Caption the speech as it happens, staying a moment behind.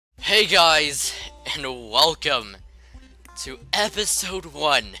Hey guys, and welcome to episode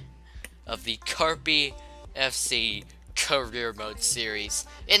 1 of the Carpi FC Career Mode series.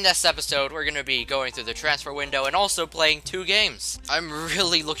 In this episode, we're going to be going through the transfer window and also playing 2 games. I'm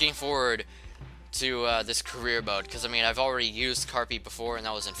really looking forward to this career mode, because I mean, I've already used Carpi before, and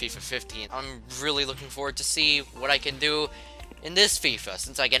that was in FIFA 15. I'm really looking forward to see what I can do in this FIFA,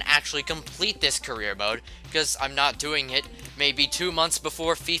 since I can actually complete this career mode, because I'm not doing it maybe 2 months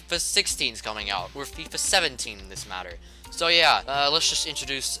before FIFA 16 is coming out, or FIFA 17 in this matter. So yeah, let's just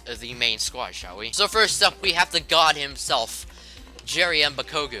introduce the main squad, shall we? So first up, we have the god himself, Jerry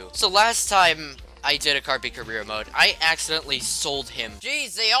Mbakogu. So last time I did a Carpi career mode, I accidentally sold him.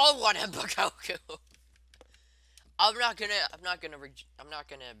 Jeez, they all want Mbakogu. I'm not gonna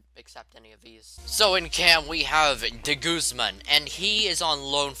accept any of these. So in cam we have De Guzman, and he is on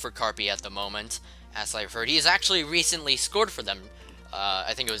loan for Carpi at the moment, as I've heard. He's actually recently scored for them.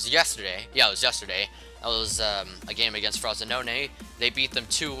 I think it was yesterday. Yeah, it was yesterday. That was a game against Frosinone. They beat them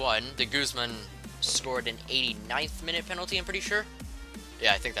 2-1. De Guzman scored an 89th minute penalty, I'm pretty sure.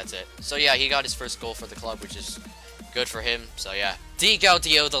 Yeah, I think that's it. So yeah, he got his first goal for the club, which is good for him. So yeah. Di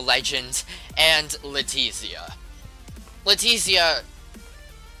Gaudio, the legend, and Letizia. Letizia,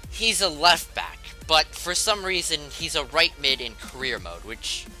 he's a left back, but for some reason he's a right mid in career mode,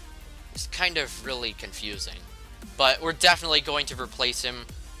 which is kind of really confusing. But we're definitely going to replace him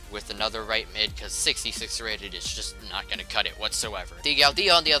with another right mid, because 66 rated is just not going to cut it whatsoever. Di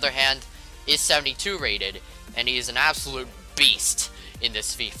Gaudio, on the other hand, is 72 rated, and he is an absolute beast in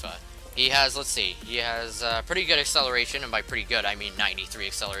this FIFA. He has, let's see, he has pretty good acceleration, and by pretty good I mean 93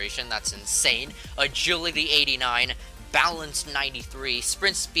 acceleration. That's insane. Agility 89. Balance 93,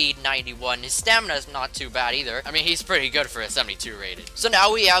 sprint speed 91, his stamina is not too bad either. I mean, he's pretty good for a 72 rated. So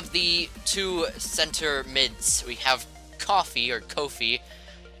now we have the 2 center mids. We have Kofi,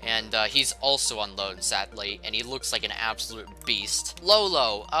 and he's also on loan, sadly, and he looks like an absolute beast.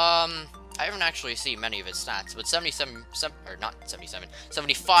 Lolo, I haven't actually seen many of his stats, but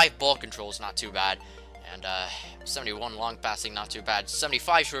 75 ball control is not too bad, and 71 long passing, not too bad.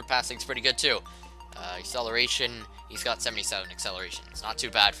 75 short passing is pretty good too. Acceleration, he's got 77 acceleration. It's not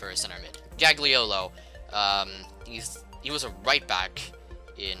too bad for a center mid. Gagliolo, he was a right back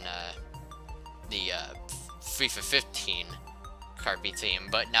in the FIFA 15 Carpi team,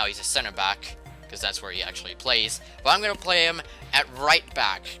 but now he's a center back, because that's where he actually plays. But I'm going to play him at right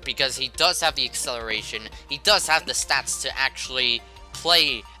back, because he does have the acceleration, he does have the stats to actually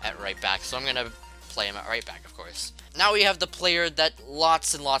play at right back, so I'm going to play him at right back, of course. Now we have the player that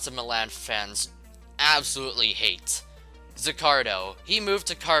lots and lots of Milan fans absolutely hate. Zaccardo. He moved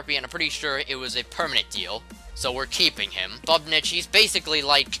to Carpi, and I'm pretty sure it was a permanent deal, so we're keeping him. Bubnic, he's basically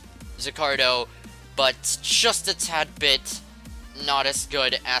like Zaccardo, but just a tad bit not as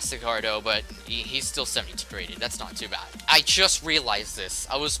good as Zaccardo, but he's still 72 rated. That's not too bad. I just realized this.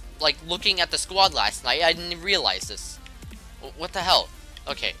 I was, like, looking at the squad last night. I didn't realize this. What the hell?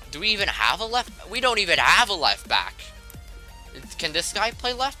 Okay, do we even have a left? We don't even have a left back. Can this guy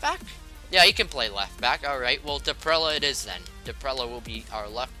play left back? Yeah, he can play left back. Alright, well, Deprella it is then. Deprella will be our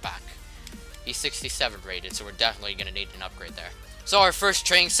left back. He's 67 rated, so we're definitely going to need an upgrade there. So our first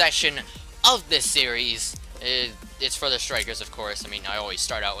training session of this series, it's for the strikers, of course. I mean, I always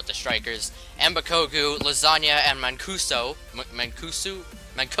start out with the strikers. Mbakogu, Lasagna, and Mancosu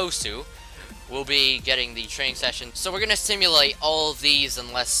will be getting the training session. So we're going to simulate all of these,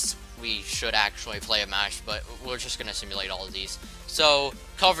 unless we should actually play a match, but we're just going to simulate all of these. So,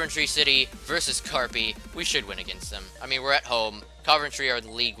 Coventry City versus Carpi, we should win against them. I mean, we're at home, Coventry are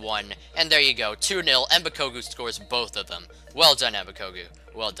in League 1, and there you go, 2-0, Mbakogu scores both of them. Well done, Mbakogu,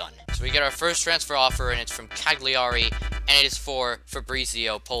 well done. So we get our first transfer offer, and it's from Cagliari, and it is for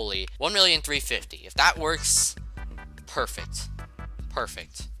Fabrizio Poli. 1,350,000. If that works, perfect.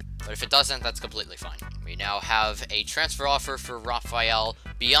 Perfect. But if it doesn't, that's completely fine. We now have a transfer offer for Rafael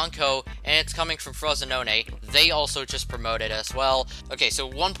Bianco, and it's coming from Frosinone. They also just promoted as well. Okay, so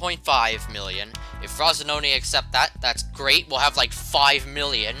 1.5 million. If Frosinone accept that, that's great. We'll have like 5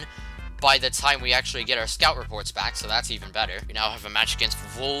 million by the time we actually get our scout reports back, so that's even better. We now have a match against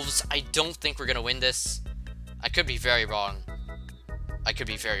Wolves. I don't think we're going to win this. I could be very wrong. I could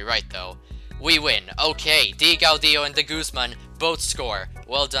be very right, though. We win. Okay, Di Gaudio and De Guzman both score.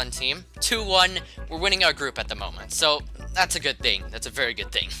 Well done, team. 2-1. We're winning our group at the moment, so that's a good thing. That's a very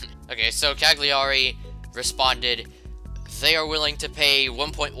good thing. Okay, so Cagliari responded. They are willing to pay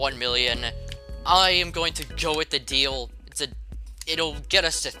 1.1 million. I am going to go with the deal. It'll get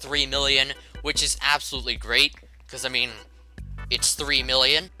us to 3 million, which is absolutely great, because, I mean, it's 3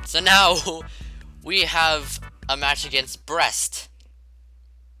 million. So now we have a match against Brest.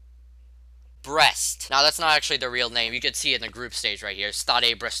 Brest. Now, that's not actually the real name. You can see it in the group stage right here.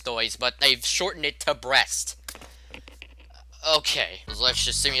 Stade Brestois, but they've shortened it to Brest. Okay, let's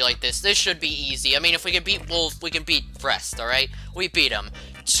just simulate this. This should be easy. I mean, if we can beat Wolf, we can beat Brest, alright? We beat him.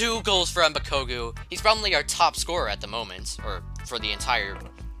 2 goals for Mbakogu. He's probably our top scorer at the moment, or for the entire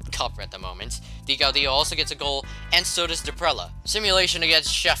cup at the moment. Digaudillo also gets a goal, and so does Deprella. Simulation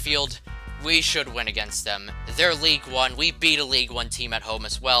against Sheffield. We should win against them. They're League 1. We beat a League 1 team at home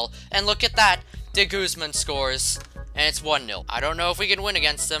as well. And look at that. De Guzman scores, and it's 1-0. I don't know if we can win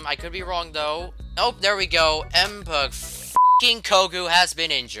against them. I could be wrong, though. Oh, there we go. Kogu has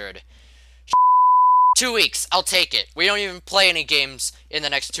been injured. 2 weeks, I'll take it. We don't even play any games in the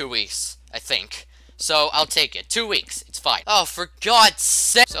next 2 weeks, I think. So, I'll take it. 2 weeks, it's fine. Oh, for God's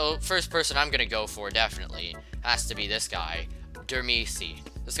sake! So, first person I'm gonna go for, definitely, has to be this guy, Dermisi.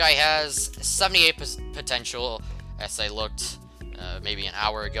 This guy has 78 potential, as I looked maybe an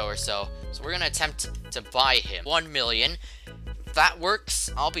hour ago or so. So, we're gonna attempt to buy him. 1 million. If that works,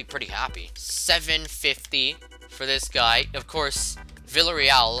 I'll be pretty happy. 750 for this guy. Of course,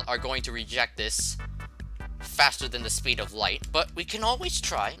 Villarreal are going to reject this faster than the speed of light, but we can always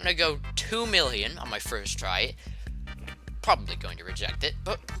try. I'm gonna go 2 million on my first try. Probably going to reject it,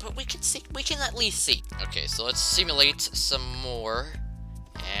 but we can see. We can at least see. Okay, so let's simulate some more,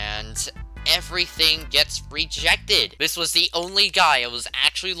 and everything gets rejected. This was the only guy I was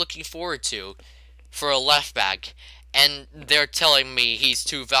actually looking forward to for a left back, and they're telling me he's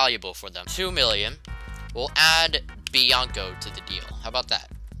too valuable for them. 2 million. We'll add Bianco to the deal. How about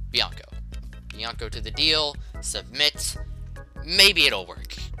that? Bianco to the deal. Submit. Maybe it'll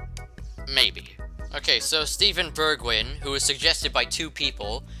work. Maybe. Okay, so Steven Bergwijn, who was suggested by 2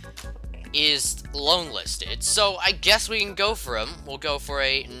 people, is loan listed. So I guess we can go for him. We'll go for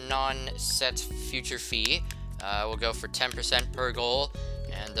a non-set future fee. We'll go for 10% per goal.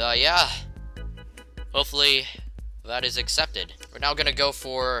 And yeah. Hopefully that is accepted. We're now gonna go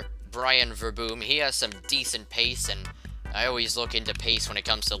for Brian Verboom. He has some decent pace, and I always look into pace when it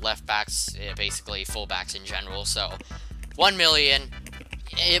comes to left backs, basically fullbacks in general, so 1 million,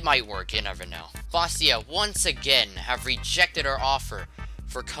 it might work, you never know. Bastille, once again, have rejected our offer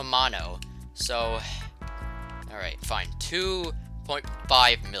for Kamano, so, alright, fine,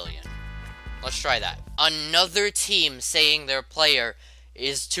 2.5 million. Let's try that. Another team saying their player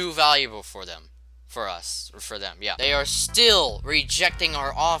is too valuable for them. For us, or for them, yeah. They are still rejecting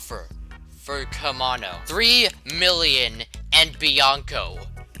our offer for Kamano. 3 million and Bianco.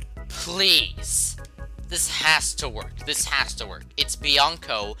 Please. This has to work. This has to work. It's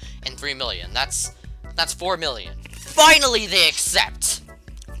Bianco and 3 million. That's 4 million. Finally, they accept.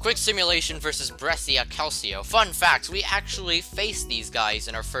 Quick simulation versus Brescia Calcio. Fun fact, we actually faced these guys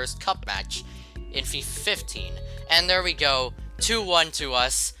in our first cup match in FIFA 15. And there we go. 2-1 to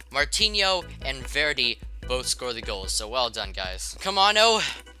us. Martinho and Verdi both score the goals, so well done, guys. Kamano,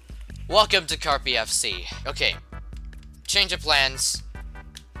 welcome to Carpi FC. Okay, change of plans.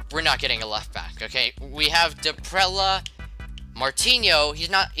 We're not getting a left back, okay? We have Deprella, Martinho.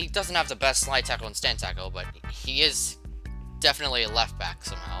 He doesn't have the best slide tackle and stand tackle, but he is definitely a left back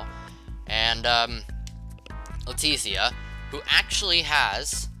somehow. And Letizia, who actually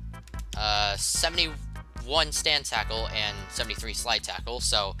has 71 stand tackle and 73 slide tackle,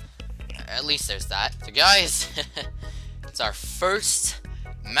 so at least there's that. So guys, it's our first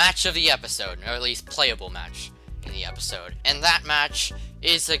match of the episode, or at least playable match in the episode, and that match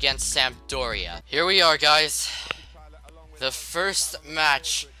is against Sampdoria. Here we are, guys. The first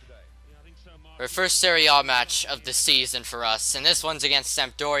match, or first Serie A match of the season for us, and this one's against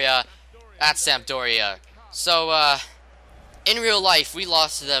Sampdoria at Sampdoria. So in real life we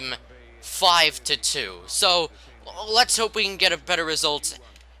lost to them 5-2. So let's hope we can get a better result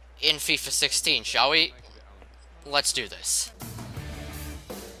in FIFA 16, shall we? Let's do this.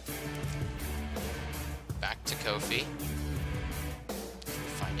 Back to Kofi.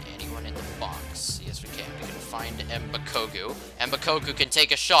 Find anyone in the box. Yes, we can. We can find Mbakogu. Mbakogu can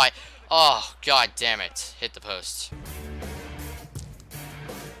take a shot. Oh, god damn it. Hit the post.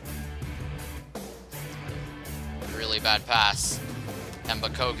 Really bad pass.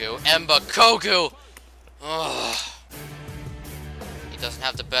 Mbakogu! Ugh. He doesn't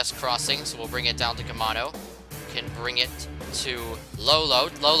have the best crossing, so we'll bring it down to Kamano. Can bring it to Lolo.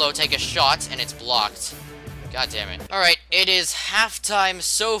 Lolo take a shot, and it's blocked. God damn it. Alright, it is halftime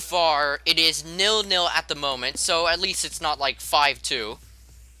so far. It is 0-0 at the moment, so at least it's not like 5-2.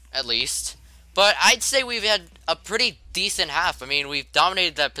 At least. But I'd say we've had a pretty decent half. I mean, we've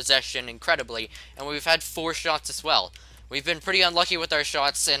dominated that possession incredibly, and we've had 4 shots as well. We've been pretty unlucky with our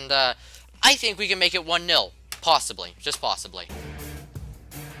shots, and I think we can make it 1-0. Possibly. Just possibly.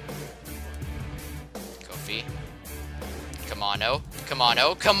 Kofi. Kamano.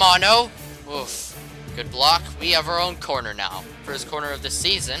 Kamano. Kamano! Oof. Good block. We have our own corner now. First corner of the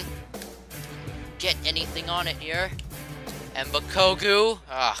season. Get anything on it here. Mbakogu.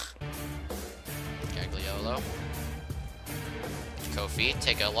 Ugh. Gagliolo. Kofi,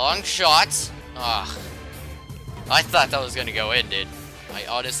 take a long shot. Ugh. I thought that was gonna go in, dude. I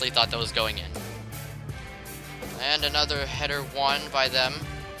honestly thought that was going in. And another header won by them.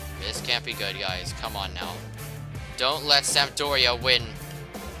 This can't be good, guys. Come on now. Don't let Sampdoria win.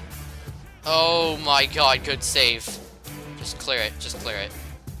 Oh my god, good save. Just clear it, just clear it.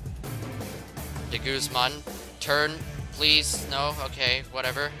 De Guzman, turn, please. No, okay,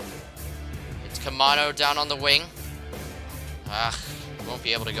 whatever. It's Kamano down on the wing. Ah, won't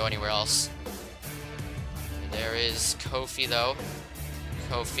be able to go anywhere else. There is Kofi, though.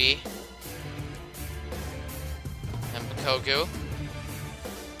 Kofi. Mbakogu.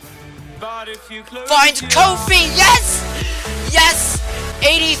 Finds Kofi! Yes! Yes!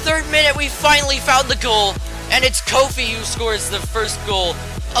 83rd minute, we finally found the goal. And it's Kofi who scores the first goal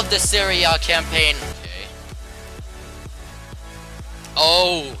of the Serie A campaign. Okay.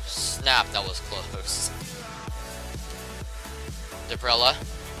 Oh, snap, that was close. Debrella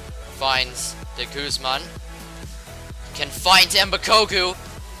finds De Guzman. Can find Mbakogu.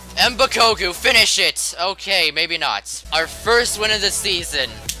 Mbakogu, finish it! Okay, maybe not. Our first win of the season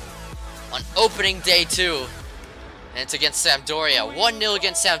on opening day 2. And it's against Sampdoria. 1-0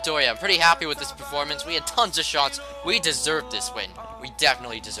 against Sampdoria. I'm pretty happy with this performance. We had tons of shots. We deserved this win. We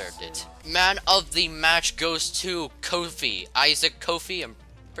definitely deserved it. Man of the match goes to Kofi. Isaac Kofi. I'm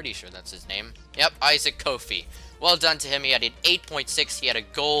pretty sure that's his name. Yep, Isaac Kofi. Well done to him. He had an 8.6. He had a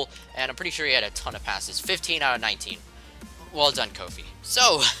goal. And I'm pretty sure he had a ton of passes. 15 out of 19. Well done, Kofi.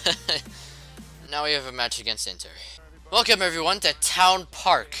 So, now we have a match against Inter. Welcome, everyone, to Town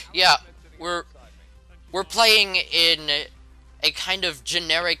Park. Yeah, we're playing in a kind of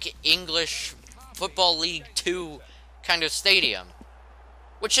generic English Football League 2 kind of stadium,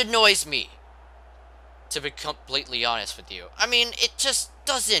 which annoys me, to be completely honest with you. I mean, it just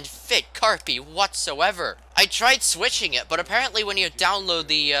doesn't fit Carpi whatsoever. I tried switching it, but apparently when you download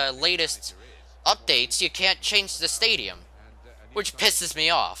the latest updates, you can't change the stadium, which pisses me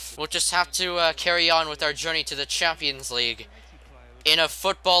off. We'll just have to carry on with our journey to the Champions League in a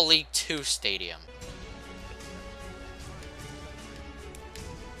Football League 2 stadium.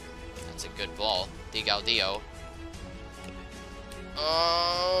 That's a good ball. Di Gaudio.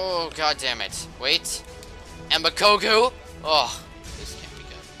 Oh, god damn it. Wait. Mbakogu. Oh, this can't be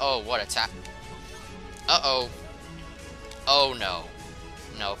good. Oh, what a tap. Uh-oh. Oh, no.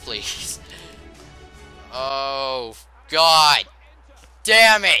 No, please. Oh, god.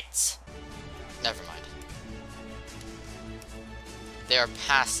 Damn it! Never mind. Their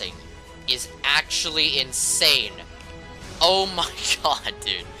passing is actually insane. Oh my god,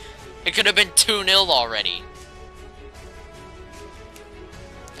 dude. It could have been 2-0 already.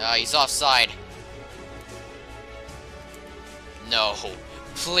 He's offside. No.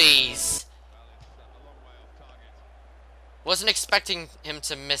 Please. Wasn't expecting him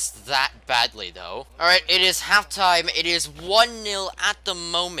to miss that badly, though. Alright, it is halftime. It is 1-0 at the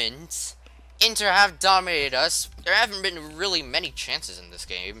moment. Inter have dominated us. There haven't been really many chances in this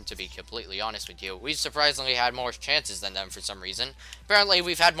game, to be completely honest with you. We've surprisingly had more chances than them for some reason. Apparently,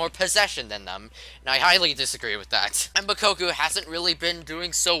 we've had more possession than them, and I highly disagree with that. And Mbakogu hasn't really been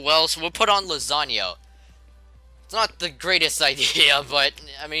doing so well, so we'll put on Lasagna. It's not the greatest idea, but,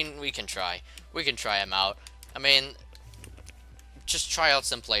 I mean, we can try. We can try him out. I mean, just try out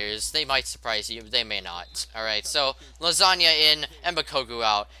some players. They might surprise you, they may not. Alright, so Lasagna in, Mbakogu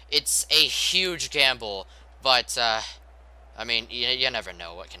out. It's a huge gamble, but, I mean, you never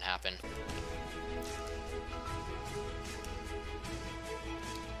know what can happen.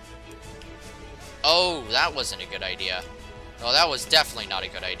 Oh, that wasn't a good idea. Oh, that was definitely not a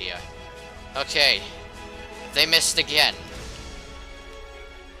good idea. Okay. They missed again.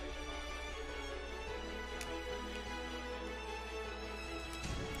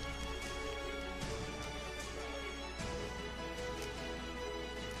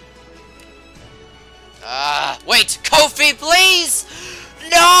 Wait, Kofi, please!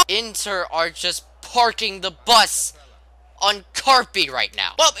 No! Inter are just parking the bus on Carpi right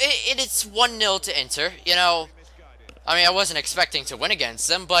now. Well, it's 1-0 to Inter, you know. I mean, I wasn't expecting to win against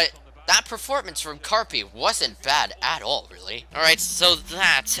them, but that performance from Carpi wasn't bad at all, really. Alright, so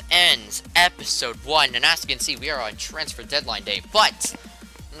that ends episode 1, and as you can see, we are on transfer deadline day, but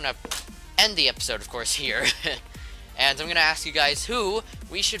I'm gonna end the episode, of course, here. And I'm gonna ask you guys who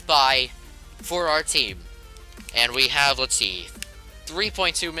we should buy for our team. And we have, let's see,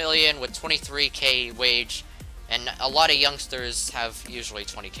 3.2 million with 23k wage, and a lot of youngsters have usually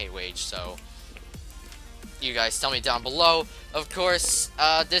 20k wage, so you guys tell me down below. Of course,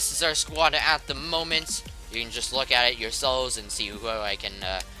 this is our squad at the moment. You can just look at it yourselves and see who I can,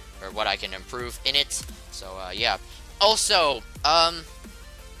 or what I can improve in it. So, yeah. Also,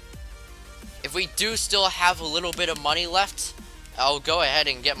 if we do still have a little bit of money left, I'll go ahead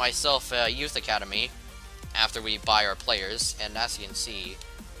and get myself a youth academy after we buy our players. And as you can see,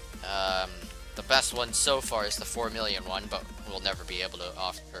 the best one so far is the 4 million one, but we'll never be able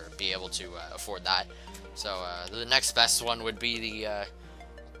to afford that. So the next best one would be the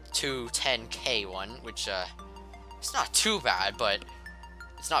 210k one, which it's not too bad, but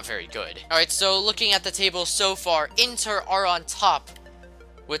it's not very good. Alright, so looking at the table so far, Inter are on top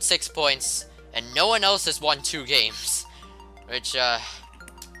with 6 points, and no one else has won 2 games. Which,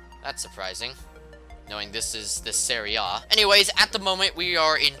 that's surprising, knowing this is the Serie A. Anyways, at the moment, we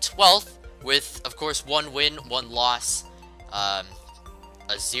are in 12th, with, of course, 1 win, 1 loss, a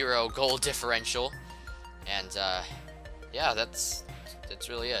 0 goal differential, and, yeah, that's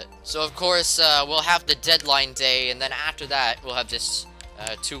really it. So, of course, we'll have the deadline day, and then after that, we'll have this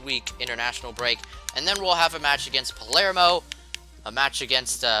 2-week international break, and then we'll have a match against Palermo, a match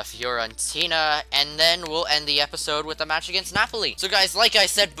against Fiorentina, and then we'll end the episode with a match against Napoli. So guys, like I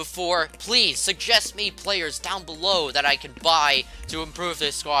said before, please suggest me players down below that I can buy to improve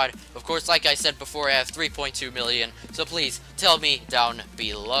this squad. Of course, like I said before, I have 3.2 million, so please tell me down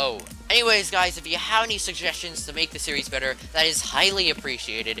below. Anyways, guys, if you have any suggestions to make the series better, that is highly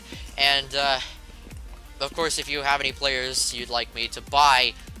appreciated. And, of course, if you have any players you'd like me to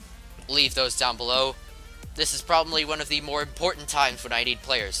buy, leave those down below. This is probably one of the more important times when I need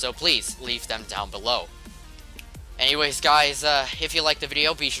players, so please leave them down below. Anyways, guys, if you like the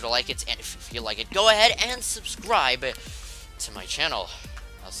video, be sure to like it, and if you like it, go ahead and subscribe to my channel.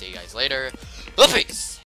 I'll see you guys later. Peace!